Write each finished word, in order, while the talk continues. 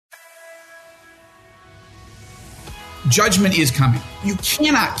judgment is coming. You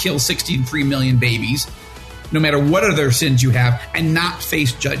cannot kill 63 million babies, no matter what other sins you have, and not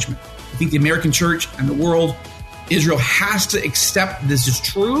face judgment. I think the American church and the world, Israel, has to accept this is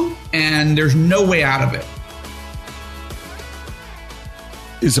true, and there's no way out of it.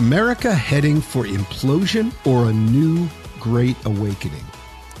 Is America heading for implosion or a new great awakening?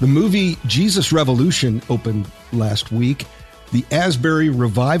 The movie Jesus Revolution opened last week. The Asbury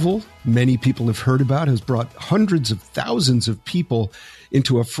Revival, many people have heard about, has brought hundreds of thousands of people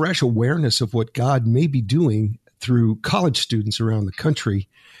into a fresh awareness of what God may be doing through college students around the country.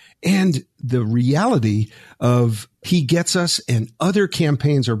 And the reality of He Gets Us and other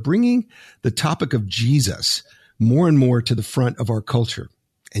campaigns are bringing the topic of Jesus more and more to the front of our culture.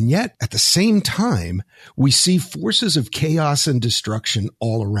 And yet, at the same time, we see forces of chaos and destruction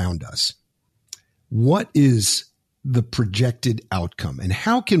all around us. What is the projected outcome? And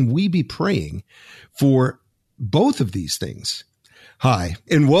how can we be praying for both of these things? Hi,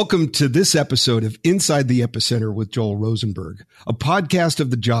 and welcome to this episode of Inside the Epicenter with Joel Rosenberg, a podcast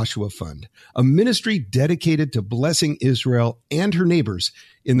of the Joshua Fund, a ministry dedicated to blessing Israel and her neighbors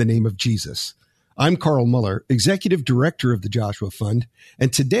in the name of Jesus. I'm Carl Muller, Executive Director of the Joshua Fund,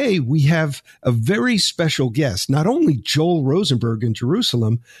 and today we have a very special guest, not only Joel Rosenberg in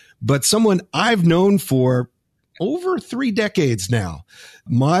Jerusalem, but someone I've known for over 3 decades now.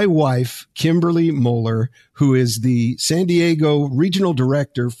 My wife, Kimberly Moeller, who is the San Diego Regional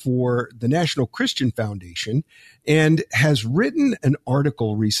Director for the National Christian Foundation, and has written an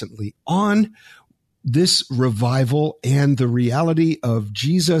article recently on this revival and the reality of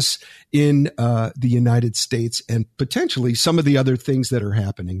Jesus in the United States and potentially some of the other things that are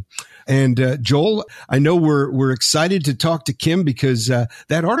happening. And Joel, I know we're excited to talk to Kim because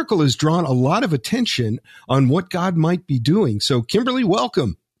that article has drawn a lot of attention on what God might be doing. So Kimberly,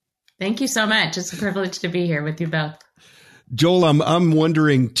 welcome. Thank you so much. It's a privilege to be here with you both. Joel, I'm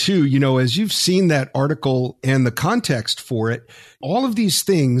wondering too, as you've seen that article and the context for it, all of these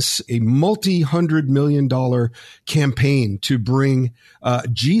things, a multi-$100 million campaign to bring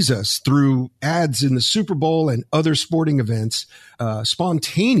Jesus through ads in the Super Bowl and other sporting events,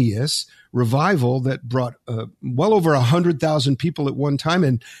 spontaneous revival that brought well over 100,000 people at one time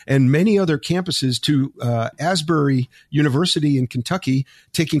and many other campuses to Asbury University in Kentucky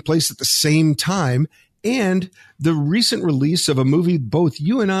taking place at the same time. And the recent release of a movie both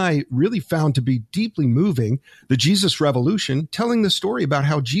you and I really found to be deeply moving, The Jesus Revolution, telling the story about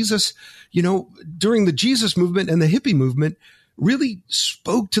how Jesus, during the Jesus movement and the hippie movement, really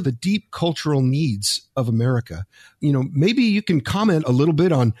spoke to the deep cultural needs of America. Maybe you can comment a little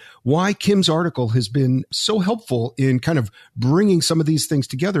bit on why Kim's article has been so helpful in kind of bringing some of these things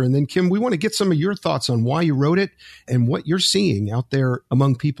together. And then, Kim, we want to get some of your thoughts on why you wrote it and what you're seeing out there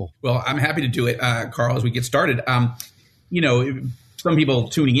among people. Well, I'm happy to do it, Carl, as we get started. Some people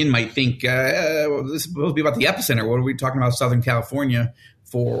tuning in might think, this is supposed to be about the epicenter. What are we talking about Southern California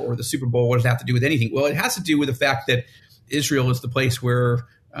for, or the Super Bowl? What does it have to do with anything? Well, it has to do with the fact that Israel is the place where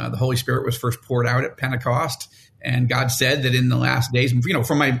the Holy Spirit was first poured out at Pentecost. And God said that in the last days,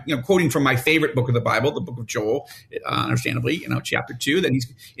 from my, quoting from my favorite book of the Bible, the book of Joel, understandably, chapter 2, that he's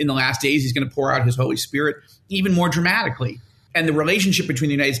in the last days, he's going to pour out his Holy Spirit even more dramatically. And the relationship between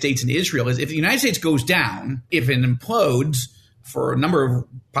the United States and Israel is if the United States goes down, if it implodes for a number of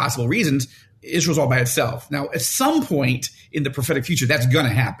possible reasons, Israel's all by itself. Now, at some point in the prophetic future, that's going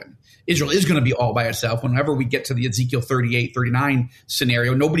to happen. Israel is going to be all by itself. Whenever we get to the Ezekiel 38, 39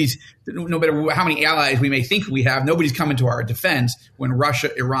 scenario, no matter how many allies we may think we have, nobody's coming to our defense when Russia,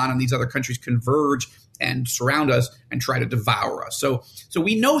 Iran, and these other countries converge and surround us and try to devour us. So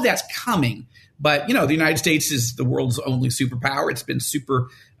we know that's coming. But, the United States is the world's only superpower. It's been super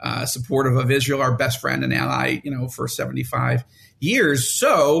supportive of Israel, our best friend and ally, for 75 years.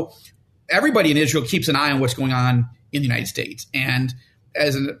 So everybody in Israel keeps an eye on what's going on in the United States. And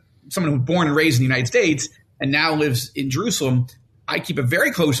as someone who was born and raised in the United States and now lives in Jerusalem, I keep a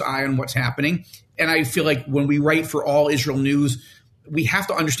very close eye on what's happening. And I feel like when we write for All Israel News, we have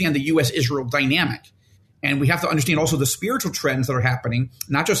to understand the U.S.-Israel dynamic. And we have to understand also the spiritual trends that are happening,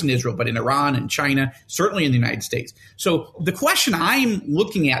 not just in Israel, but in Iran and China, certainly in the United States. So the question I'm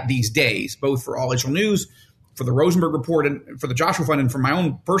looking at these days, both for All Israel News, for the Rosenberg Report, and for the Joshua Fund, and for my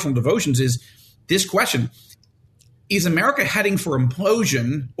own personal devotions, is this question: is America heading for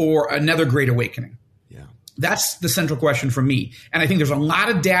implosion or another great awakening? Yeah, that's the central question for me. And I think there's a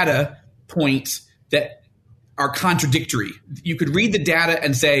lot of data points that are contradictory. You could read the data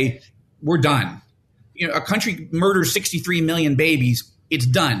and say, we're done. A country murders 63 million babies. It's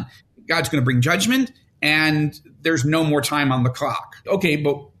done. God's going to bring judgment, and there's no more time on the clock. Okay,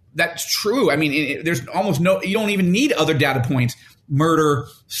 but that's true. I mean, there's almost you don't even need other data points. Murder,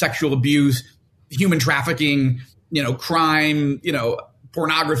 sexual abuse, human trafficking, crime,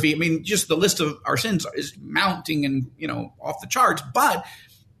 pornography. I mean, just the list of our sins is mounting and, off the charts. But,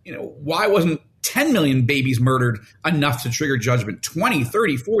 why wasn't 10 million babies murdered enough to trigger judgment? 20,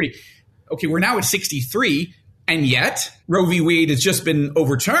 30, 40. Okay, we're now at 63. And yet Roe v. Wade has just been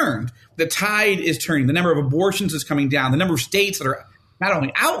overturned. The tide is turning. The number of abortions is coming down. The number of states that are not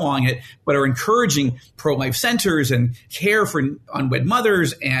only outlawing it, but are encouraging pro-life centers and care for unwed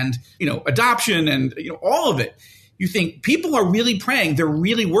mothers and, adoption and, all of it. You think people are really praying, they're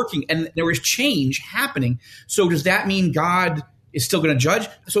really working, and there is change happening. So does that mean God is still going to judge?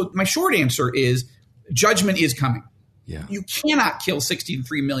 So my short answer is judgment is coming. Yeah. You cannot kill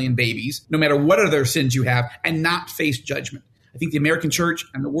 63 million babies, no matter what other sins you have, and not face judgment. I think the American church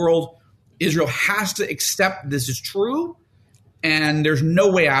and the world, Israel, has to accept this is true, and there's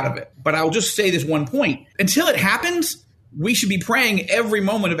no way out of it. But I'll just say this one point. Until it happens, we should be praying every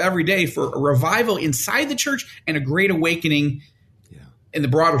moment of every day for a revival inside the church and a great awakening in the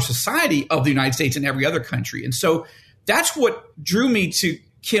broader society of the United States and every other country. And so that's what drew me to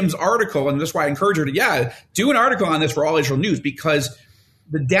Kim's article, and that's why I encourage her to, do an article on this for All Israel News, because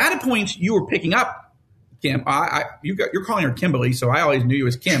the data points you were picking up, Kim, you're calling her Kimberly, so I always knew you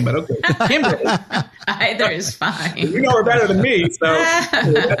as Kim, but okay, Kimberly. Either is fine. You know her better than me, so.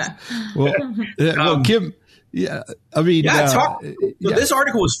 well, Kim, this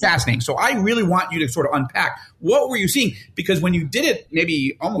article was fascinating. So I really want you to sort of unpack what were you seeing, because when you did it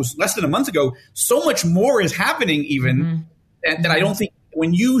maybe almost less than a month ago, so much more is happening even that I don't think.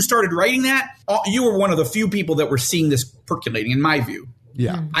 When you started writing that, you were one of the few people that were seeing this percolating, in my view.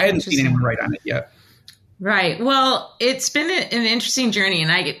 Yeah. I hadn't seen anyone write on it yet. Right. Well, it's been an interesting journey, and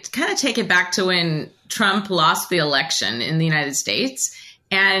I kind of take it back to when Trump lost the election in the United States,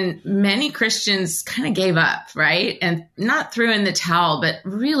 and many Christians kind of gave up, right? And not threw in the towel, but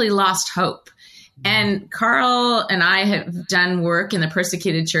really lost hope. And Carl and I have done work in the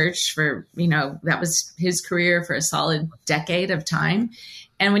persecuted church for, that was his career for a solid decade of time.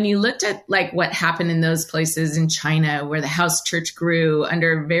 And when you looked at what happened in those places in China where the house church grew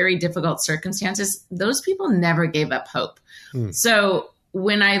under very difficult circumstances, those people never gave up hope. So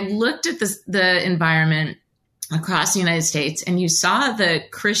when I looked at the environment across the United States, and you saw the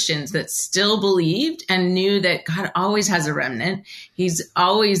Christians that still believed and knew that God always has a remnant. He's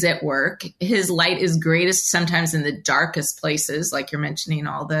always at work. His light is greatest sometimes in the darkest places, like you're mentioning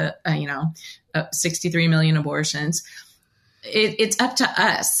all the, 63 million abortions. It's up to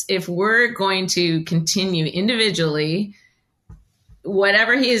us if we're going to continue individually,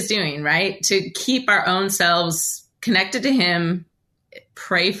 whatever he is doing, right, to keep our own selves connected to him,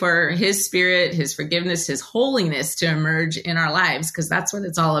 pray for his spirit, his forgiveness, his holiness to emerge in our lives, because that's what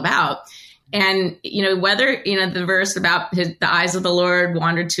it's all about. And, whether, the verse about the eyes of the Lord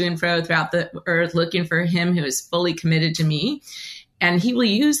wandered to and fro throughout the earth, looking for him who is fully committed to me, and he will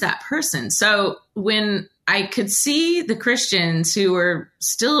use that person. So when I could see the Christians who were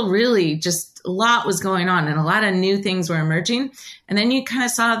still really just a lot was going on and a lot of new things were emerging. And then you kind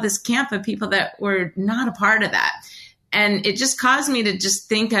of saw this camp of people that were not a part of that. And it just caused me to just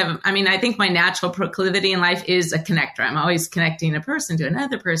think of, I think my natural proclivity in life is a connector. I'm always connecting a person to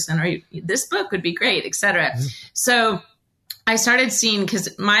another person, or this book would be great, et cetera. So I started seeing,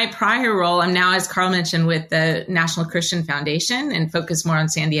 because my prior role, I'm now, as Carl mentioned, with the National Christian Foundation and focus more on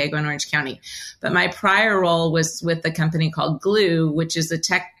San Diego and Orange County. But my prior role was with a company called Glue, which is a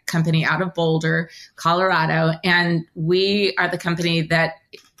tech company out of Boulder, Colorado. And we are the company that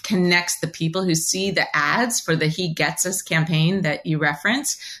connects the people who see the ads for the He Gets Us campaign that you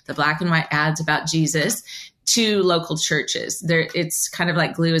referenced, the black and white ads about Jesus, to local churches. It's kind of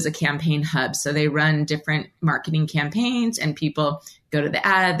like Glue is a campaign hub. So they run different marketing campaigns, and people go to the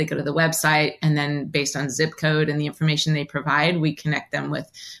ad, they go to the website, and then based on zip code and the information they provide, we connect them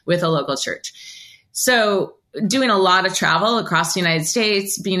with a local church. So doing a lot of travel across the United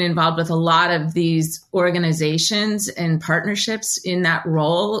States, being involved with a lot of these organizations and partnerships in that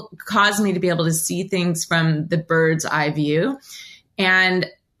role caused me to be able to see things from the bird's eye view. And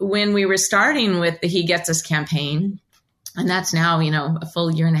when we were starting with the He Gets Us campaign, and that's now, a full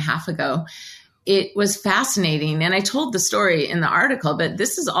year and a half ago, it was fascinating. And I told the story in the article, but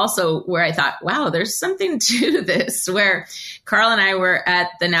this is also where I thought, wow, there's something to this, where Carl and I were at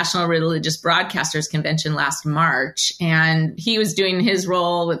the National Religious Broadcasters Convention last March, and he was doing his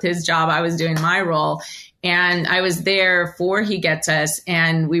role with his job. I was doing my role. And I was there for He Gets Us,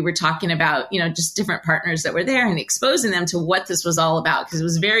 and we were talking about, just different partners that were there and exposing them to what this was all about, because it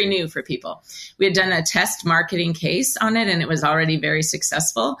was very new for people. We had done a test marketing case on it, and it was already very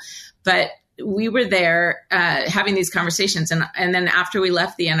successful. But we were there having these conversations. And then after we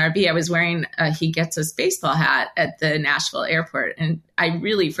left the NRB, I was wearing a He Gets Us baseball hat at the Nashville airport. And I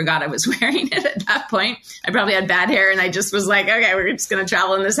really forgot I was wearing it at that point. I probably had bad hair, and I just was like, okay, we're just going to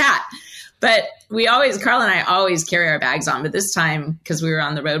travel in this hat. But Carl and I always carry our bags on. But this time, because we were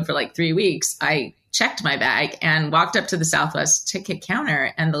on the road for like 3 weeks, I checked my bag and walked up to the Southwest ticket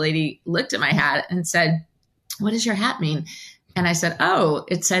counter. And the lady looked at my hat and said, "What does your hat mean?" And I said, "Oh,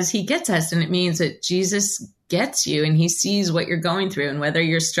 it says He Gets Us." And it means that Jesus gets you, and He sees what you're going through. And whether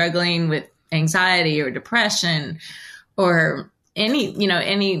you're struggling with anxiety or depression or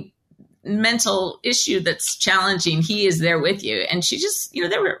any mental issue that's challenging, He is there with you. And she just,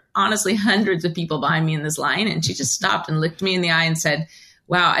 there were honestly hundreds of people behind me in this line. And she just stopped and looked me in the eye and said,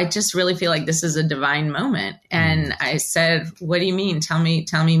 "Wow, I just really feel like this is a divine moment." And I said, "What do you mean? Tell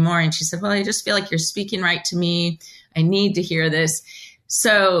me more." And she said, "Well, I just feel like you're speaking right to me. I need to hear this."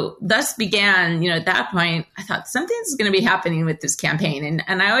 So thus began, at that point, I thought something's going to be happening with this campaign.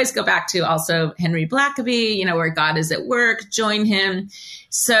 And I always go back to also Henry Blackaby, where God is at work, join him.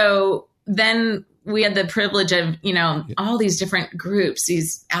 So then we had the privilege of, all these different groups,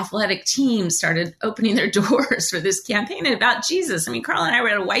 these athletic teams started opening their doors for this campaign about Jesus. I mean, Carl and I were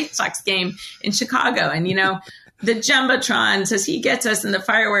at a White Sox game in Chicago, and, the Jumbotron says He Gets Us, and the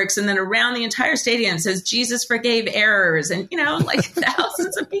fireworks, and then around the entire stadium says Jesus forgave errors, and like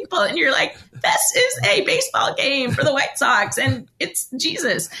thousands of people, and you're like, this is a baseball game for the White Sox, and it's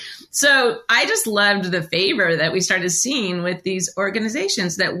Jesus. So I just loved the favor that we started seeing with these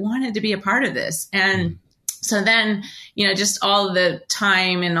organizations that wanted to be a part of this. And so then, just all the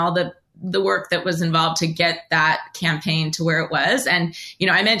time and all the work that was involved to get that campaign to where it was. And,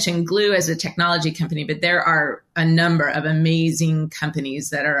 I mentioned Glue as a technology company, but there are a number of amazing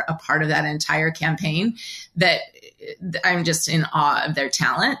companies that are a part of that entire campaign that I'm just in awe of their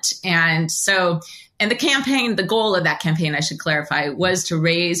talent. And the campaign, the goal of that campaign, I should clarify, is to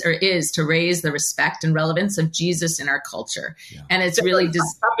raise the respect and relevance of Jesus in our culture. Yeah. And it's really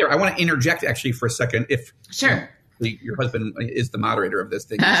just stop there. I want to interject actually for a second. Sure. Your husband is the moderator of this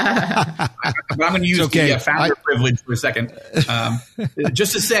thing. But I'm going to use the founder privilege for a second.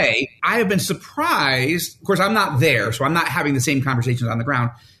 Just to say, I have been surprised. Of course, I'm not there, so I'm not having the same conversations on the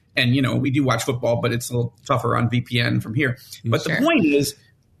ground. And, we do watch football, but it's a little tougher on VPN from here. But The point is,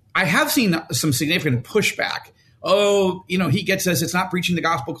 I have seen some significant pushback. Oh, He Gets Us. It's not preaching the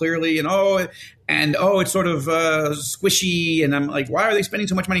gospel clearly. And it's sort of squishy. And I'm like, why are they spending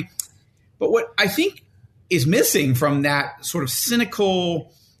so much money? But what I think is missing from that sort of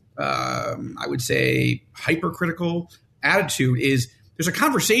cynical, I would say hypercritical attitude is there's a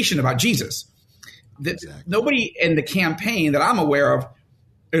conversation about Jesus that nobody in the campaign that I'm aware of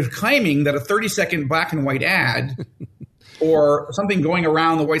is claiming that a 30-second black and white ad or something going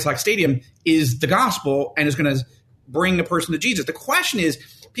around the White Sox Stadium is the gospel and is going to bring a person to Jesus. The question is,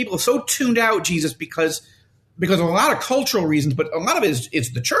 people are so tuned out Jesus because of a lot of cultural reasons, but a lot of it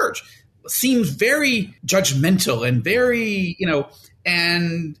is the church seems very judgmental and very,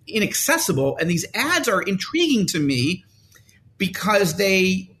 and inaccessible. And these ads are intriguing to me because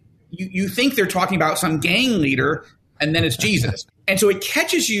you think they're talking about some gang leader and then it's Jesus. And so it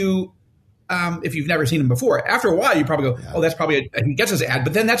catches you if you've never seen him before. After a while, you probably go, oh, that's probably a He Gets Us ad.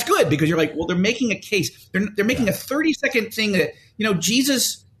 But then that's good because you're like, well, they're making a case. They're making a 30-second thing that,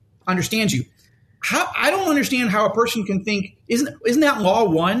 Jesus understands you. I don't understand how a person can think, isn't that law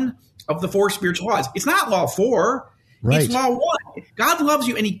 1 of the 4 spiritual laws? It's not law 4. Right. It's law 1. God loves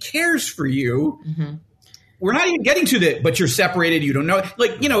you and He cares for you. Mm-hmm. We're not even getting to but you're separated. You don't know.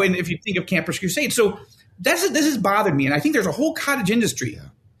 And if you think of Campus Crusade. So this has bothered me. And I think there's a whole cottage industry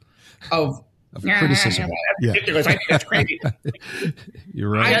of criticism. Ridiculous. I think that's crazy. You're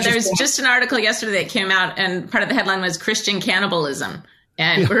right. There was just an article yesterday that came out, and part of the headline was Christian cannibalism.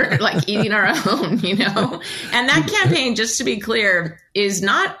 And we're like eating our own, And that campaign, just to be clear, is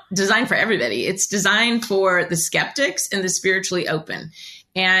not designed for everybody. It's designed for the skeptics and the spiritually open.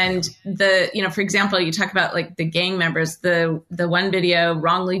 And for example, you talk about like the gang members, the one video,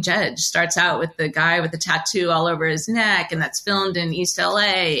 Wrongly Judged, starts out with the guy with the tattoo all over his neck, and that's filmed in East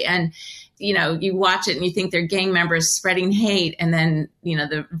LA. And, you watch it and you think they're gang members spreading hate. And then,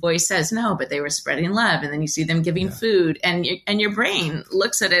 the voice says, no, but they were spreading love. And then you see them giving food, and your brain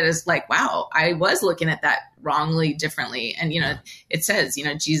looks at it as like, wow, I was looking at that wrongly, differently. And, it says,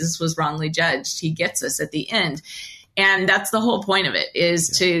 Jesus was wrongly judged. He gets us at the end. And that's the whole point of it, is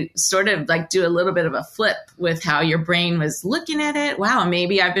to sort of like do a little bit of a flip with how your brain was looking at it. Wow,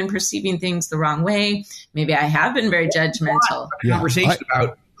 maybe I've been perceiving things the wrong way. Maybe I have been very judgmental. Conversation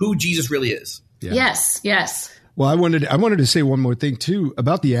about who Jesus really is. Yeah. Yes. Well, I wanted to say one more thing too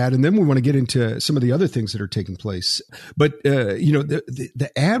about the ad, and then we want to get into some of the other things that are taking place. But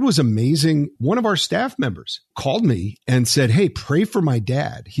the ad was amazing. One of our staff members called me and said, "Hey, pray for my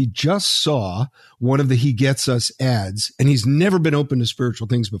dad. He just saw one of the He Gets Us ads, and he's never been open to spiritual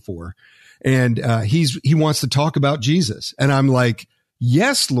things before, and he wants to talk about Jesus." And I'm like,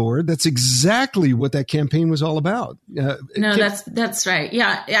 "Yes, Lord, that's exactly what that campaign was all about." That's right.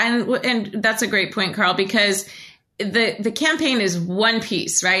 Yeah. And that's a great point, Carl, because the campaign is one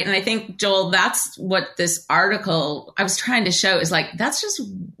piece, right? And I think, Joel, that's what this article I was trying to show is like, that's just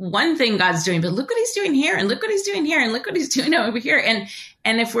one thing God's doing, but look what he's doing here, and look what he's doing here, and look what he's doing over here.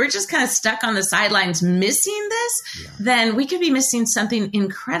 And if we're just kind of stuck on the sidelines missing this, then we could be missing something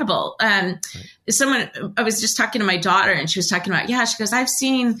incredible. I was just talking to my daughter, and she was talking about, she goes, I've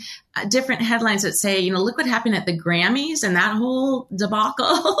seen different headlines that say, look what happened at the Grammys and that whole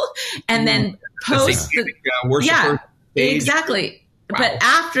debacle. And then post exactly. Wow. But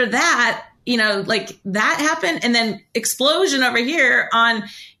after that, like that happened, and then explosion over here on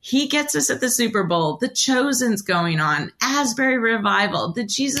He Gets Us at the Super Bowl, The Chosen's going on, Asbury Revival, the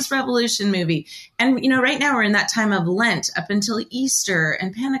Jesus Revolution movie. And, right now we're in that time of Lent up until Easter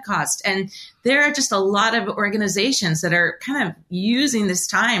and Pentecost. And there are just a lot of organizations that are kind of using this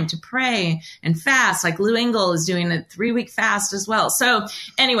time to pray and fast. Like Lou Engle is doing a 3-week fast as well. So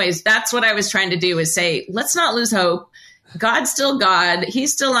anyways, that's what I was trying to do, is say, let's not lose hope. God's still God.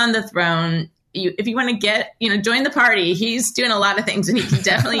 He's still on the throne. If you want to get, join the party, he's doing a lot of things, and he can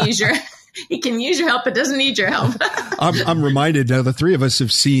definitely use your help, but doesn't need your help. I'm reminded the three of us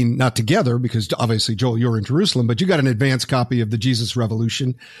have seen, not together, because obviously, Joel, you're in Jerusalem, but you got an advance copy of the Jesus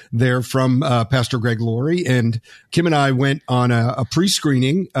Revolution there from Pastor Greg Laurie. And Kim and I went on a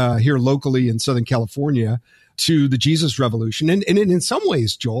pre-screening here locally in Southern California to the Jesus Revolution. And in some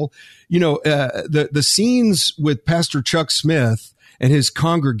ways, Joel, the scenes with Pastor Chuck Smith and his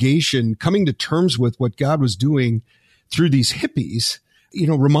congregation coming to terms with what God was doing through these hippies,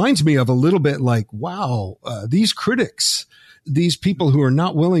 reminds me of a little bit like, wow, these critics, these people who are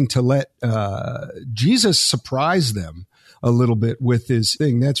not willing to let Jesus surprise them a little bit with his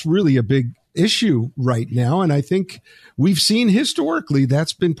thing. That's really a big issue right now. And I think we've seen historically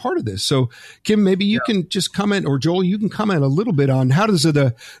that's been part of this. So Kim, maybe you can just comment, or Joel, you can comment a little bit on how does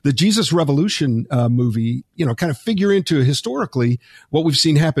the Jesus Revolution movie, kind of figure into historically what we've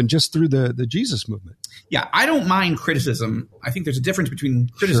seen happen just through the Jesus movement. Yeah, I don't mind criticism. I think there's a difference between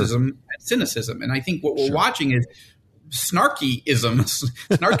criticism and cynicism. And I think what we're watching is snarky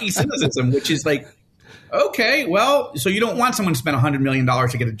cynicism, which is like, okay, well, so you don't want someone to spend $100 million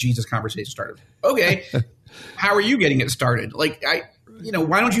to get a Jesus conversation started. Okay, how are you getting it started? Like,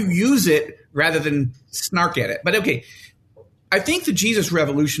 why don't you use it rather than snark at it? But okay, I think the Jesus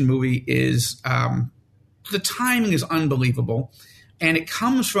Revolution movie is the timing is unbelievable. And it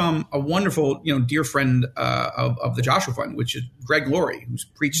comes from a wonderful, dear friend of the Joshua Fund, which is Greg Laurie, who's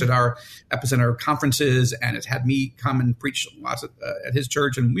preached at our Epicenter conferences and has had me come and preach lots at his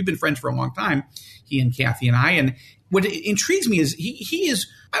church. And we've been friends for a long time, he and Kathy and I. And what intrigues me is he is,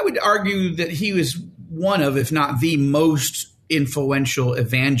 I would argue that he was one of, if not the most influential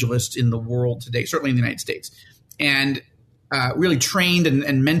evangelist in the world today, certainly in the United States, and really trained and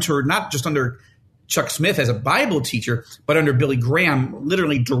mentored, not just under Chuck Smith as a Bible teacher, but under Billy Graham,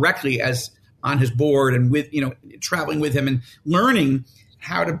 literally directly as on his board, and with, traveling with him and learning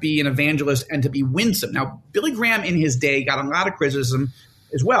how to be an evangelist and to be winsome. Now, Billy Graham in his day got a lot of criticism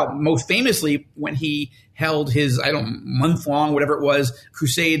as well, most famously when he held his, month-long, whatever it was,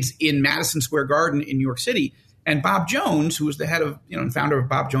 crusades in Madison Square Garden in New York City. And Bob Jones, who was the head of, and founder of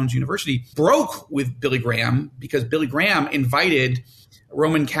Bob Jones University, broke with Billy Graham because Billy Graham invited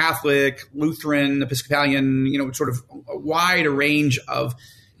Roman Catholic, Lutheran, Episcopalian, sort of a wide range of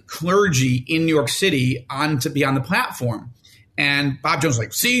clergy in New York City to be on the platform. And Bob Jones was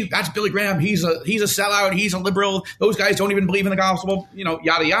like, see, that's Billy Graham. He's a sellout. He's a liberal. Those guys don't even believe in the gospel,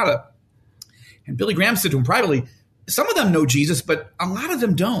 yada, yada. And Billy Graham said to him privately, some of them know Jesus, but a lot of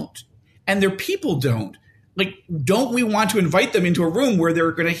them don't. And their people don't. Like, don't we want to invite them into a room where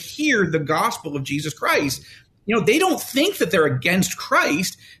they're going to hear the gospel of Jesus Christ? They don't think that they're against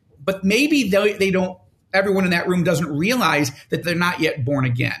Christ, but maybe they don't, everyone in that room doesn't realize that they're not yet born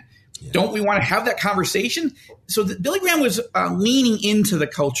again. Yeah. Don't we want to have that conversation? So Billy Graham was leaning into the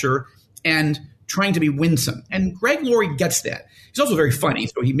culture and trying to be winsome. And Greg Laurie gets that. He's also very funny,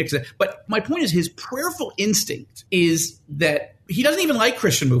 so he mixes it. But my point is his prayerful instinct is that he doesn't even like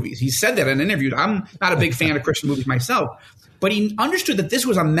Christian movies. He said that in an interview. I'm not a big fan of Christian movies myself, but he understood that this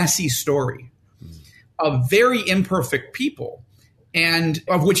was a messy story of very imperfect people, and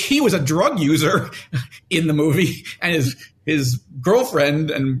of which he was a drug user in the movie, and his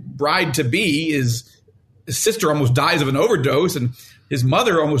girlfriend and bride-to-be, his sister almost dies of an overdose, and his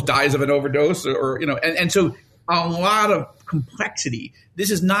mother almost dies of an overdose, and so a lot of complexity.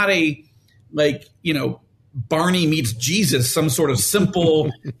 This is not a, Barney meets Jesus, some sort of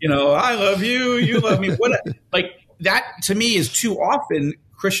simple, I love you, you love me. Like that to me is too often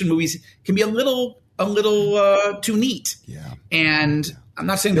Christian movies can be a little too neat. Yeah. And I'm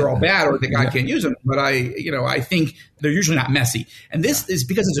not saying they're all bad or that God can't use them, but I think they're usually not messy. And this is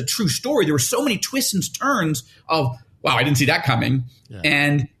because it's a true story. There were so many twists and turns of, wow, I didn't see that coming. Yeah.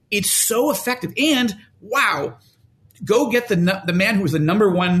 And it's so effective. And wow, go get the man who was the number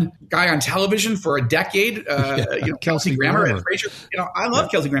one guy on television for a decade, Kelsey Grammer at Frasier. I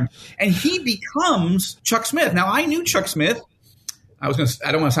love Kelsey Grammer. And he becomes Chuck Smith. Now, I knew Chuck Smith. I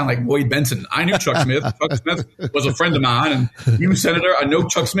don't want to sound like Lloyd Benson. I knew Chuck Smith. Chuck Smith was a friend of mine, and you, Senator, I know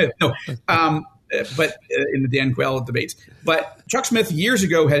Chuck Smith. No, but in the Dan Quayle debates. But Chuck Smith years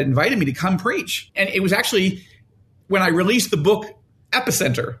ago had invited me to come preach. And it was actually when I released the book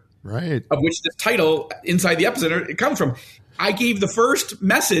Epicenter, right, of which the title Inside the Epicenter it comes from. I gave the first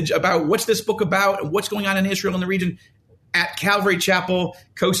message about what's this book about and what's going on in Israel and the region at Calvary Chapel,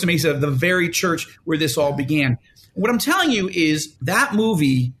 Costa Mesa, the very church where this all began. What I'm telling you is that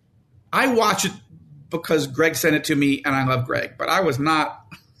movie, I watch it because Greg sent it to me, and I love Greg. But I was not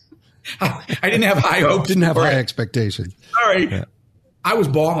 – I didn't have high hopes. Didn't have high expectations. Sorry. Yeah. I was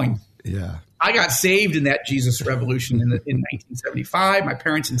bawling. Yeah. I got saved in that Jesus Revolution in 1975. My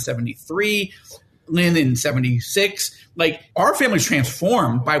parents in 73. Lynn in 76. Like, our family's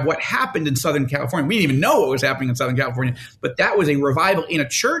transformed by what happened in Southern California. We didn't even know what was happening in Southern California, but that was a revival in a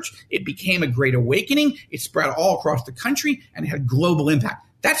church. It became a great awakening. It spread all across the country and it had global impact.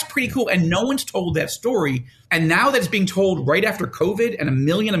 That's pretty cool. And no one's told that story. And now that it's being told right after COVID and 1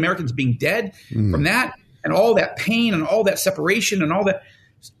 million Americans being dead from that and all that pain and all that separation and all that,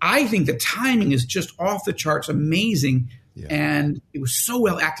 I think the timing is just off the charts, amazing. Yeah. And it was so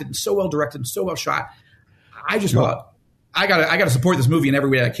well acted and so well directed and so well shot. I just thought, I got to support this movie in every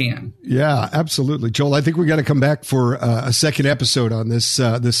way I can. Yeah, absolutely. Joel, I think we got to come back for a second episode on this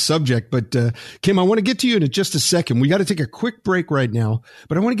subject. But Kim, I want to get to you in just a second. We got to take a quick break right now,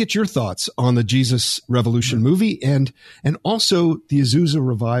 but I want to get your thoughts on the Jesus Revolution movie and also the Azusa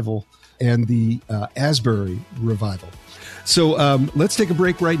revival and the Asbury revival. So let's take a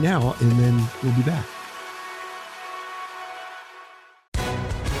break right now, and then we'll be back.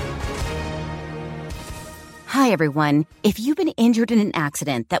 Hi, everyone. If you've been injured in an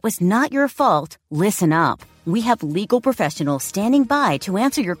accident that was not your fault, listen up. We have legal professionals standing by to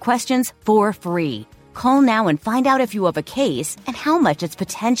answer your questions for free. Call now and find out if you have a case and how much it's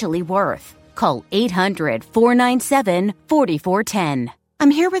potentially worth. Call 800-497-4410.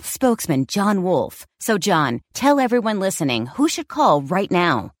 I'm here with spokesman John Wolf. So, John, tell everyone listening who should call right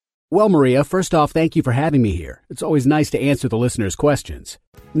now. Well, Maria, first off, thank you for having me here. It's always nice to answer the listeners' questions.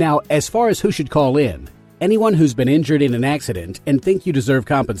 Now, as far as who should call in, anyone who's been injured in an accident and think you deserve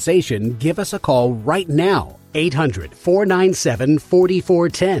compensation, give us a call right now.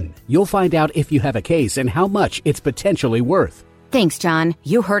 800-497-4410. You'll find out if you have a case and how much it's potentially worth. Thanks, John.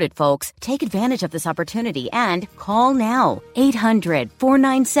 You heard it, folks. Take advantage of this opportunity and call now.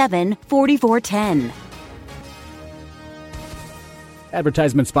 800-497-4410.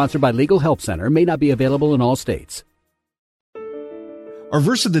 Advertisement sponsored by Legal Help Center. May not be available in all states. Our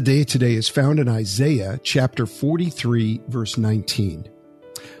verse of the day today is found in Isaiah chapter 43, verse 19.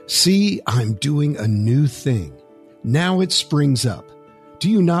 See, I'm doing a new thing. Now it springs up. Do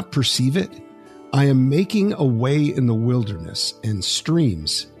you not perceive it? I am making a way in the wilderness and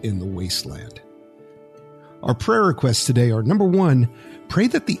streams in the wasteland. Our prayer requests today are, number one, pray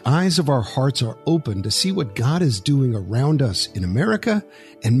that the eyes of our hearts are open to see what God is doing around us in America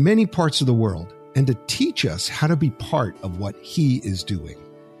and many parts of the world, and to teach us how to be part of what He is doing.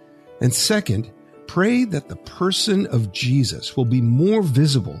 And second, pray that the person of Jesus will be more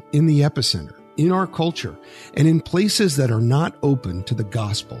visible in the epicenter, in our culture, and in places that are not open to the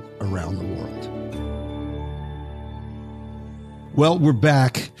gospel around the world. Well, we're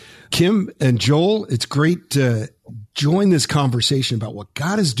back. Kim and Joel, it's great join this conversation about what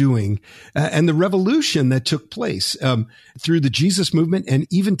God is doing and the revolution that took place through the Jesus movement, and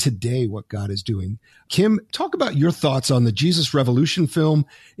even today, what God is doing. Kim, talk about your thoughts on the Jesus Revolution film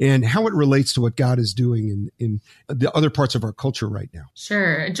and how it relates to what God is doing in the other parts of our culture right now.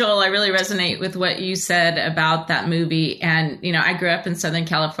 Sure. Joel, I really resonate with what you said about that movie. And, I grew up in Southern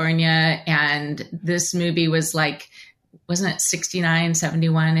California, and this movie was like, wasn't it 69,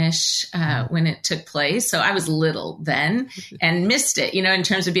 71-ish when it took place? So I was little then and missed it, in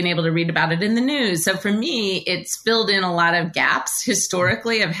terms of being able to read about it in the news. So for me, it's filled in a lot of gaps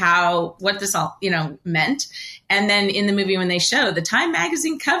historically of what this all, meant. And then in the movie, when they show the Time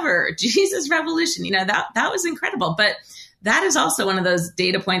magazine cover, Jesus Revolution, that was incredible. But that is also one of those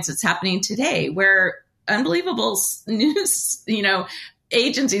data points that's happening today where unbelievable news,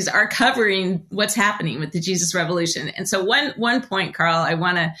 agencies are covering what's happening with the Jesus Revolution. And so one point, Carl, I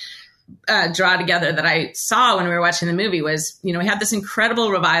want to draw together that I saw when we were watching the movie was, we had this incredible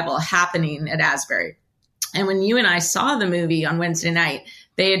revival happening at Asbury. And when you and I saw the movie on Wednesday night,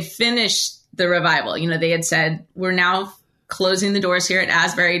 they had finished the revival. They had said, we're now closing the doors here at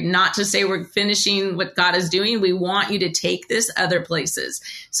Asbury, not to say we're finishing what God is doing. We want you to take this other places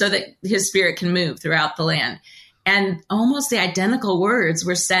so that his spirit can move throughout the land. And almost the identical words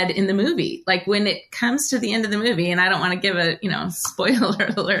were said in the movie. Like when it comes to the end of the movie, and I don't want to give a,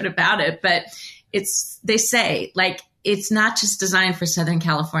 spoiler alert about it, but they say like, it's not just designed for Southern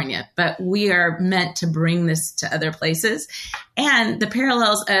California, but we are meant to bring this to other places. And the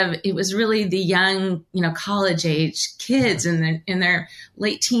parallels of it was really the young, college age kids in their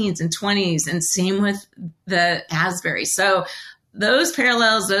late teens and 20s, and same with the Asbury. So those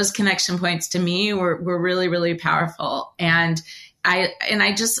parallels, those connection points to me were really, really powerful. And I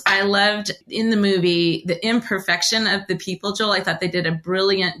loved in the movie the imperfection of the people, Joel. I thought they did a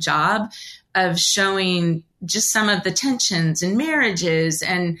brilliant job of showing just some of the tensions in marriages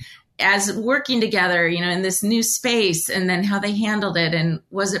and as working together, in this new space, and then how they handled it. And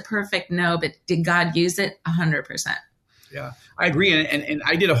was it perfect? No, but did God use it? 100%. Yeah, I agree. And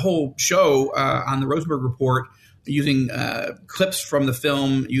I did a whole show on the Rosenberg Report using clips from the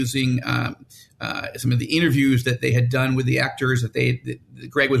film, using some of the interviews that they had done with the actors that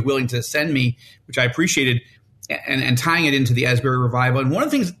Greg was willing to send me, which I appreciated, and tying it into the Asbury Revival. And one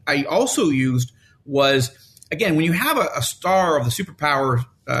of the things I also used was, again, when you have a star of the superpower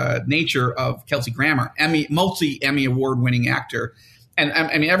nature of Kelsey Grammer, multi-Emmy award-winning actor, and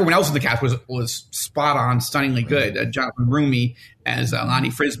I mean everyone else in the cast was spot on, stunningly good. Jonathan Rumi as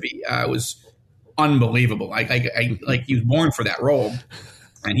Lonnie Frisbee was unbelievable. Like he was born for that role,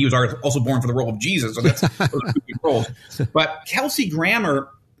 and he was also born for the role of Jesus. So those are two big roles. But Kelsey Grammer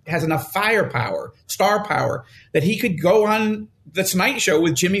has enough firepower, star power, that he could go on the Tonight Show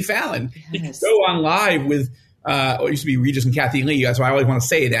with Jimmy Fallon. Yes. He could go on live with what used to be Regis and Kathy Lee. That's why I always want to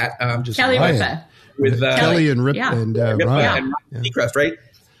say that. Kelly Ripa. With Kelly and Rip and Ryan Seacrest, right?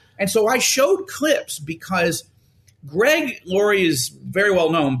 And so I showed clips because Greg Laurie is very well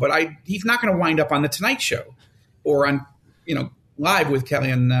known, but he's not going to wind up on the Tonight Show or on live with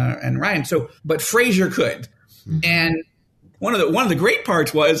Kelly and Ryan. So, but Frasier could. Mm-hmm. And one of the great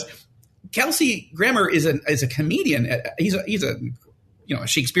parts was Kelsey Grammer is a comedian. He's a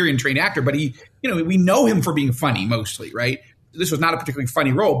Shakespearean trained actor, but we know him for being funny mostly, right? This was not a particularly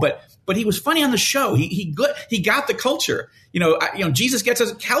funny role, but he was funny on the show. He got the culture. Jesus gets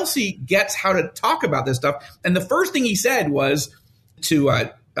us. Kelsey gets how to talk about this stuff. And the first thing he said was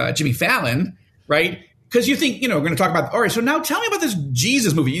to Jimmy Fallon, right? Because you think, we're going to talk about, all right, so now tell me about this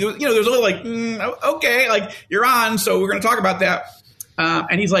Jesus movie. There's a little like, okay, like you're on, so we're going to talk about that.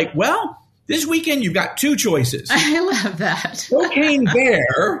 And he's like, well, this weekend you've got two choices. I love that. Cocaine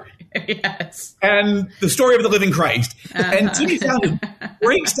Bear. Yes. And the Story of the Living Christ. Uh-huh. And Jimmy Fallon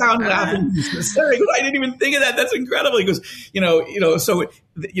breaks down laughing. I didn't even think of that. That's incredible. He goes,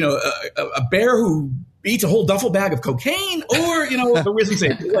 a bear who eats a whole duffel bag of cocaine, or, the risen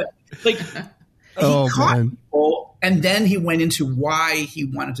Savior. Like, he caught people, and then he went into why he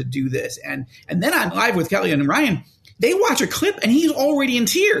wanted to do this. And then on Live with Kelly and Ryan, they watch a clip and he's already in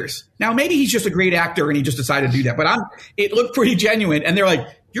tears. Now, maybe he's just a great actor and he just decided to do that, but it looked pretty genuine. And they're like,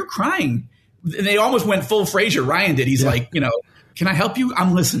 you're crying. And they almost went full Frasier. Ryan did. He's like, can I help you?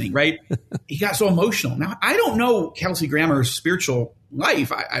 I'm listening, right? He got so emotional. Now, I don't know Kelsey Grammer's spiritual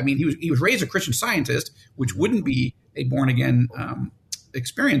life. I mean, he was raised a Christian Scientist, which wouldn't be a born-again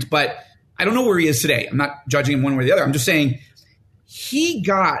experience, but I don't know where he is today. I'm not judging him one way or the other. I'm just saying he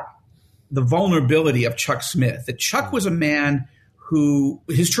got the vulnerability of Chuck Smith, that Chuck was a man who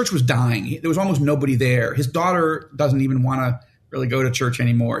his church was dying. There was almost nobody there. His daughter doesn't even want to really go to church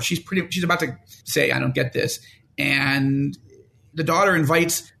anymore. She's about to say, I don't get this. and the daughter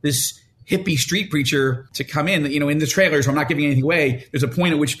invites this hippie street preacher to come in. In the trailer, so I'm not giving anything away, there's a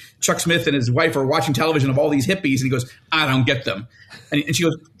point at which Chuck Smith and his wife are watching television of all these hippies, and he goes, I don't get them. And she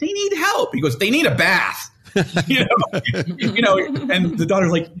goes, they need help. He goes, they need a bath. And the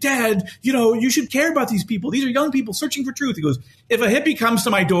daughter's like, Dad, you should care about these people. These are young people searching for truth. He goes, if a hippie comes to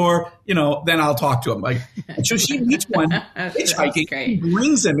my door, then I'll talk to him. Like, so she meets one hitchhiking, he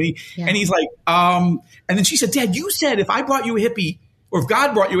brings him, and he's like, and then she said, Dad, you said if I brought you a hippie, or if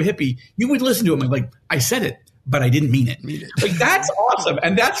God brought you a hippie, you would listen to him. I'm like, I said it, but I didn't mean it. Like, that's awesome.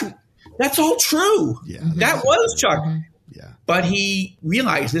 And that's all true. Yeah, that was Chuck. Mm-hmm. Yeah. But he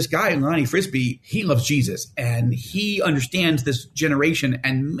realized this guy, Lonnie Frisbee, he loves Jesus and he understands this generation,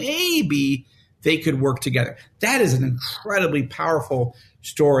 and maybe they could work together. That is an incredibly powerful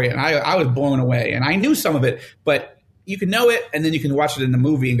story. And I was blown away, and I knew some of it, but you can know it, and then you can watch it in the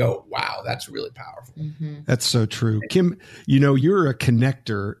movie and go, wow, that's really powerful. Mm-hmm. That's so true. Kim, you're a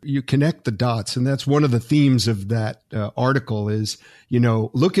connector. You connect the dots. And that's one of the themes of that article is,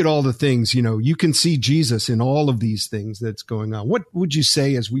 look at all the things, you can see Jesus in all of these things that's going on. What would you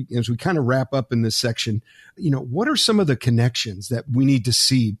say as we kind of wrap up in this section, what are some of the connections that we need to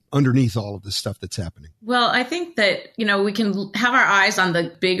see underneath all of this stuff that's happening? Well, I think that, we can have our eyes on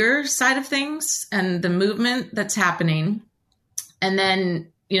the bigger side of things and the movement that's happening. And then,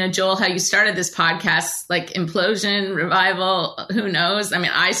 Joel, how you started this podcast, like implosion, revival, who knows? I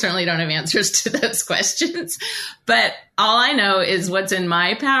mean, I certainly don't have answers to those questions, but all I know is what's in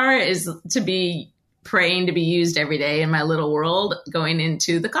my power is to be praying to be used every day in my little world, going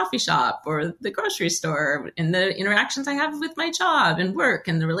into the coffee shop or the grocery store, in the interactions I have with my job and work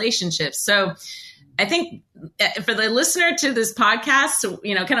and the relationships. So I think for the listener to this podcast,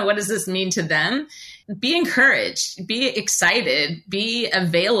 kind of what does this mean to them? Be encouraged, be excited, be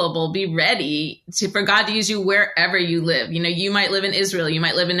available, be ready for God to use you wherever you live. You might live in Israel, you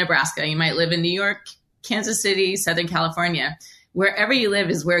might live in Nebraska, you might live in New York, Kansas City, Southern California. Wherever you live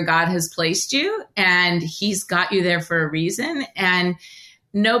is where God has placed you, and he's got you there for a reason. And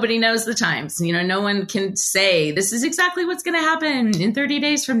nobody knows the times. No one can say this is exactly what's going to happen in 30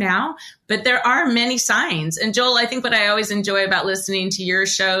 days from now, but there are many signs. And Joel, I think what I always enjoy about listening to your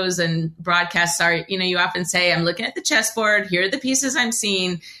shows and broadcasts are, you often say, I'm looking at the chessboard, here are the pieces I'm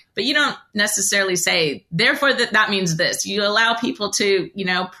seeing, but you don't necessarily say, therefore that means this. You allow people to,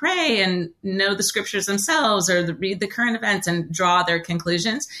 pray and know the scriptures themselves, or read the current events and draw their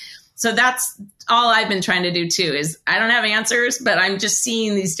conclusions. So that's all I've been trying to do too, is I don't have answers, but I'm just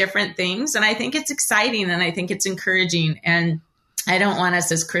seeing these different things. And I think it's exciting and I think it's encouraging. And I don't want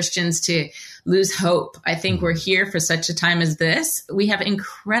us as Christians to lose hope. I think we're here for such a time as this. We have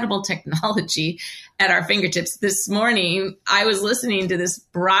incredible technology at our fingertips. This morning, I was listening to this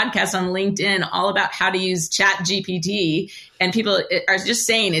broadcast on LinkedIn all about how to use ChatGPT, and people are just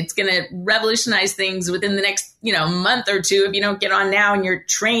saying it's going to revolutionize things within the next, month or two. If you don't get on now and you're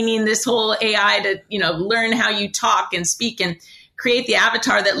training this whole AI to, learn how you talk and speak and create the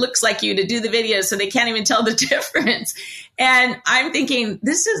avatar that looks like you to do the video so they can't even tell the difference. And I'm thinking,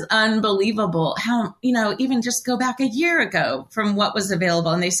 this is unbelievable how, even just go back a year ago from what was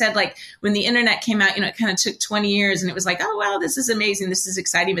available. And they said, like, when the internet came out, it kind of took 20 years and it was like, oh, wow, this is amazing. This is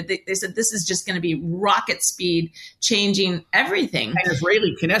exciting. But they said, this is just going to be rocket speed changing everything. An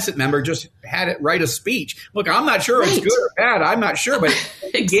Israeli Knesset member just had it write a speech. Look, I'm not sure it's good or bad. I'm not sure, but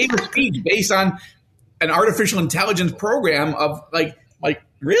he gave a speech based on an artificial intelligence program of like,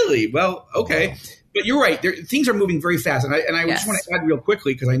 really? Well, okay. Wow. But you're right. Things are moving very fast. And I just want to add real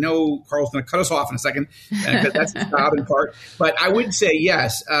quickly, because I know Carl's going to cut us off in a second, because that's his job in part. But I would say,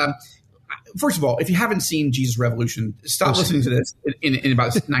 yes. First of all, if you haven't seen Jesus Revolution, stop listening to this in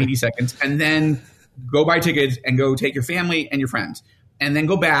about 90 seconds, and then go buy tickets and go take your family and your friends. And then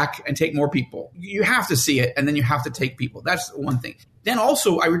go back and take more people. You have to see it, and then you have to take people. That's one thing. Then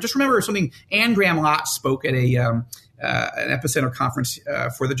also, I just remember something. Anne Graham Lotz spoke at an Epicenter conference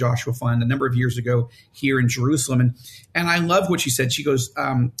for the Joshua Fund a number of years ago here in Jerusalem. And I love what she said. She goes,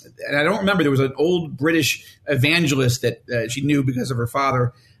 and I don't remember, there was an old British evangelist that she knew because of her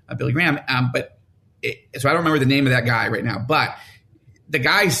father, Billy Graham. So I don't remember the name of that guy right now. But the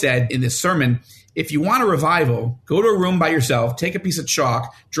guy said in this sermon, if you want a revival, go to a room by yourself, take a piece of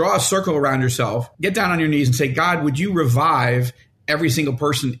chalk, draw a circle around yourself, get down on your knees and say, God, would you revive every single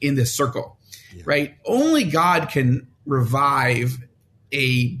person in this circle, right? Only God can revive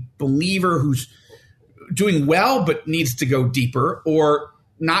a believer who's doing well but needs to go deeper, or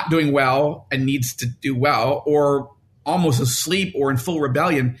not doing well and needs to do well, or almost asleep or in full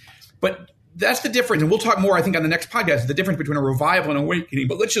rebellion. But that's the difference. And we'll talk more, I think, on the next podcast, the difference between a revival and awakening.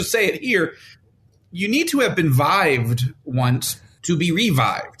 But let's just say it here. you need to have been revived once to be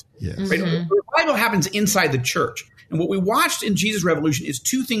revived. Yes. Right? Revival happens inside the church. And what we watched in Jesus Revolution is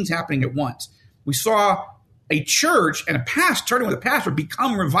two things happening at once. We saw a church and a pastor, starting with a pastor,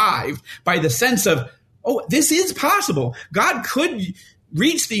 become revived by the sense of, oh, this is possible. God could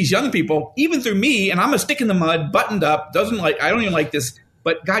reach these young people, even through me, and I'm a stick in the mud, buttoned up, I don't even like this,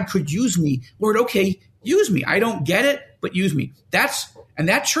 but God could use me. Lord, okay, use me. I don't get it, but use me. And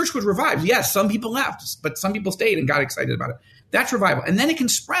that church was revived. Yes, some people left, but some people stayed and got excited about it. That's revival. And then it can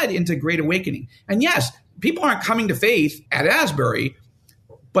spread into Great Awakening. And yes, people aren't coming to faith at Asbury,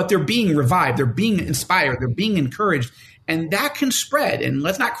 but they're being revived. They're being inspired. They're being encouraged. And that can spread. And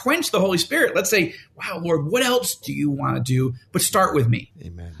let's not quench the Holy Spirit. Let's say, wow, Lord, what else do you want to do? But start with me.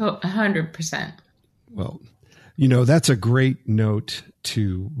 Amen. 100%. Well, that's a great note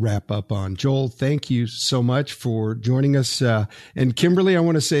to wrap up on. Joel, thank you so much for joining us. And Kimberly, I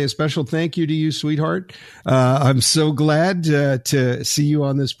want to say a special thank you to you, sweetheart. I'm so glad to see you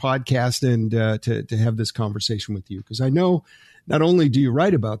on this podcast and to have this conversation with you, because I know not only do you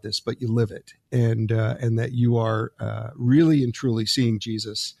write about this, but you live it, and that you are really and truly seeing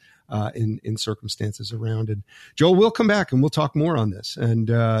Jesus in circumstances around. And Joel, we'll come back and we'll talk more on this. And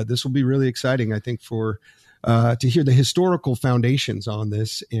this will be really exciting, I think, for to hear the historical foundations on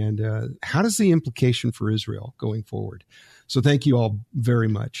this and how does the implication for Israel going forward. So thank you all very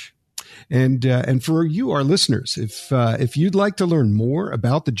much. And for you, our listeners, if you'd like to learn more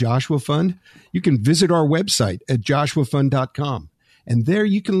about the Joshua Fund, you can visit our website at joshuafund.com. And there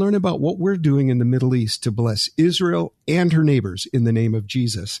you can learn about what we're doing in the Middle East to bless Israel and her neighbors in the name of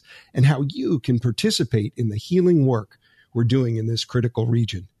Jesus, and how you can participate in the healing work we're doing in this critical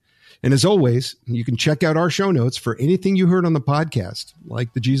region. And as always, you can check out our show notes for anything you heard on the podcast,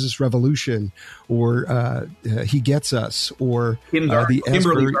 like the Jesus Revolution, or He Gets Us, or the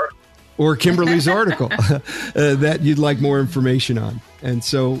Asbury, or Kimberly's article that you'd like more information on. And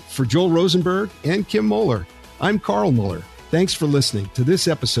so for Joel Rosenberg and Kim Moeller, I'm Carl Moeller. Thanks for listening to this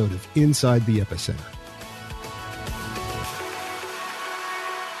episode of Inside the Epicenter.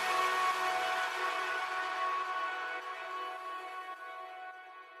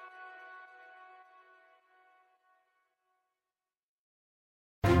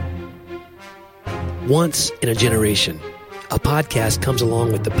 Once in a generation, a podcast comes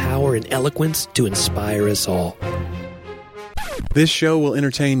along with the power and eloquence to inspire us all. This show will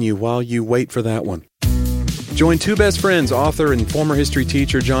entertain you while you wait for that one. Join two best friends, author and former history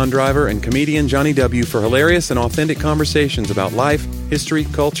teacher John Driver and comedian Johnny W. for hilarious and authentic conversations about life, history,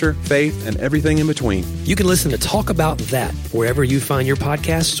 culture, faith, and everything in between. You can listen to Talk About That wherever you find your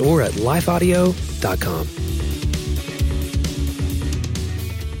podcasts or at lifeaudio.com.